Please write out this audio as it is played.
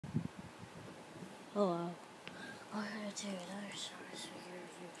Hello. Welcome to another Star Wars figure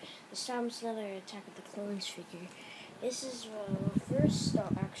review. This time it's another Attack of the Clones figure. This is my first Star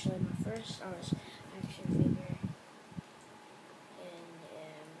Wars action figure, and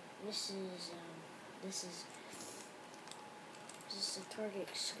this is a Target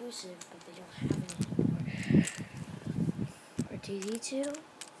exclusive, but they don't have it anymore. R2D2,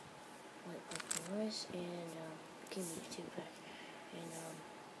 like noise, and give me the 2-pack, and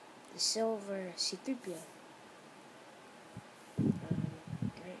the silver c3po.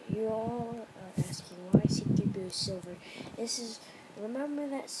 You all are asking why c3po is silver. Remember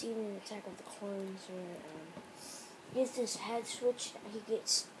that scene in Attack of the Clones where he gets his head switched.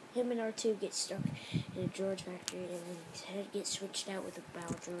 Him and R2 get stuck in a droid factory, and then his head gets switched out with a bow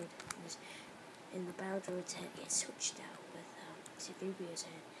droid, and the bow droid's head gets switched out with c3po's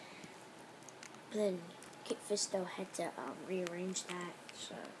head. But then Kit Fisto had to rearrange that.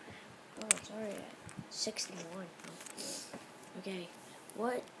 So, it's already at 61. Okay.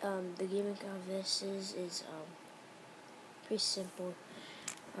 What the gimmick of this is pretty simple.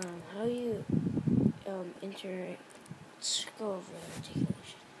 How you enter, let's go over the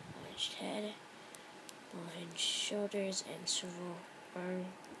articulation. Hinged head, hinged shoulders, and swivel arm.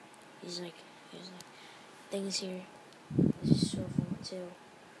 There's like things here. There's a swivel too,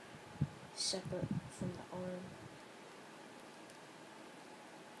 separate from the arm.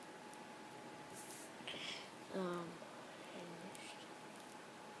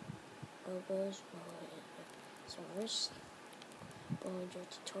 Elbows, so wrist, ball to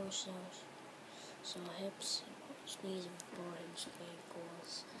torso, so hips, knees, and ball hinge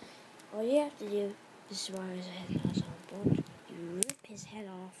ankles. All you have to do, this is why his head is on board. You rip his head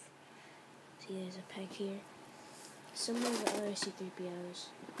off. See, there's a peg here. Similar to other c3pos.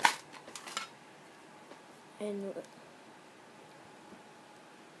 And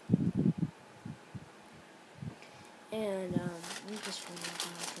we just found the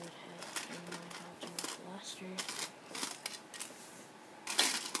Bowser head in my Bowser blaster.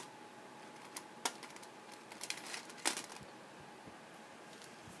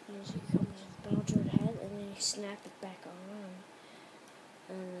 As he comes with Bowser head, and then you snap it back on,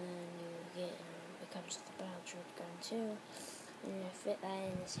 and then you get it comes with the Bowser gun too, and you fit that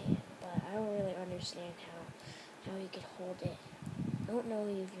in his hand. But I don't really understand how he could hold it. I don't know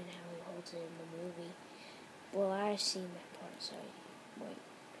even how he holds it in the movie. Well, I've seen that part, so wait,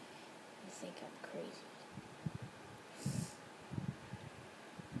 you think I'm crazy.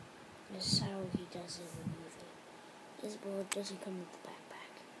 This is how he does it in the movie. This bullet doesn't come with the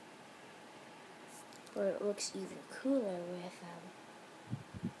backpack. But it looks even cooler with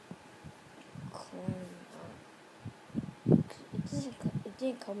clone. It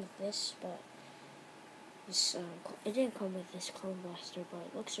didn't come with this, but it didn't come with this clone blaster, but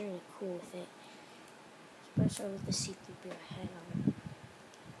it looks really cool with it. Especially with the c3po head on it.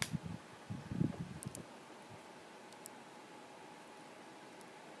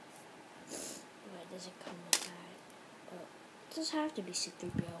 But it doesn't come with that. But it doesn't have to be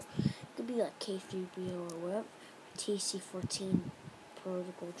c3po. It could be like k3po or whatever. TC14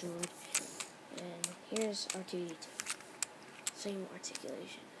 protocol droid. And here's R2D2. Same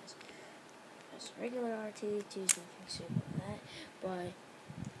articulation as regular R2D2s, nothing super with that. But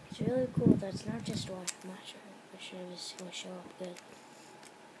it's really cool that it's not just white. I'm not sure if it's going to show up good.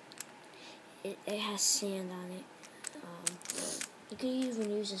 It has sand on it. You could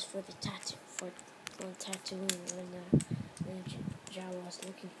even use this for the tattoo for tattooing when Jawa was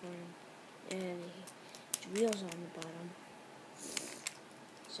looking for him, and his wheels on the bottom,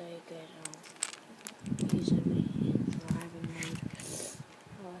 so you could use him in driving mode.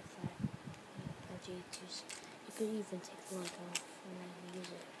 I like that. R2D2s. You could even take the leg off and then use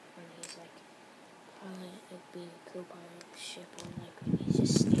it when he's like being a co-pilot of the ship, or like when he's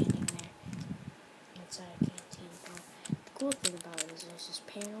just standing there inside a canteen. But the cool thing about it is there's this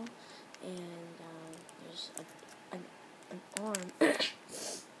panel, and there's an arm. There.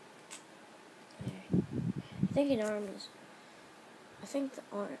 I think an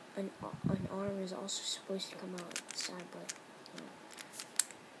arm is also supposed to come out the side, but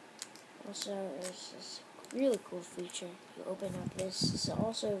also there's this really cool feature. You open up this. It's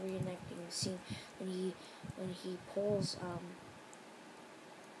also reenacting the scene when he pulls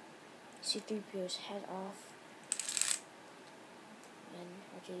c3po's head off, and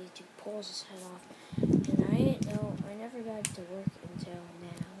R2D2 pulls his head off. And I never got to work until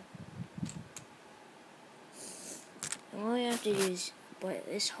now. And all you have to do is, but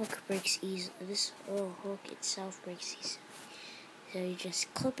this hook breaks easily. This little hook itself breaks easily. So you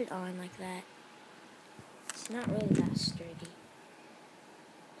just clip it on like that. It's not really that sturdy.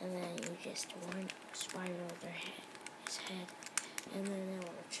 and then you just one spiral his head, and then it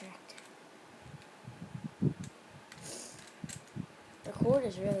will retract. The cord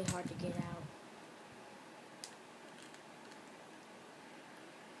is really hard to get out.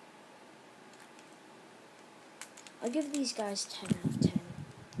 I'll give these guys 10 out of 10.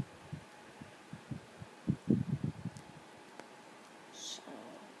 So,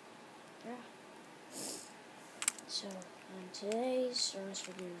 yeah. So, on today's Star Wars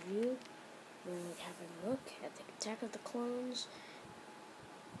review, we're having a look at the Attack of the Clones,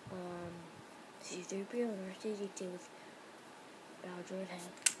 c3po and R2-D2 with droid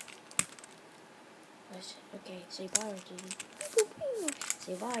head. Okay, say bye, R2-D2.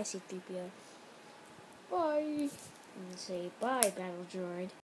 Say bye, c3po. Bye. And say bye, battle droid.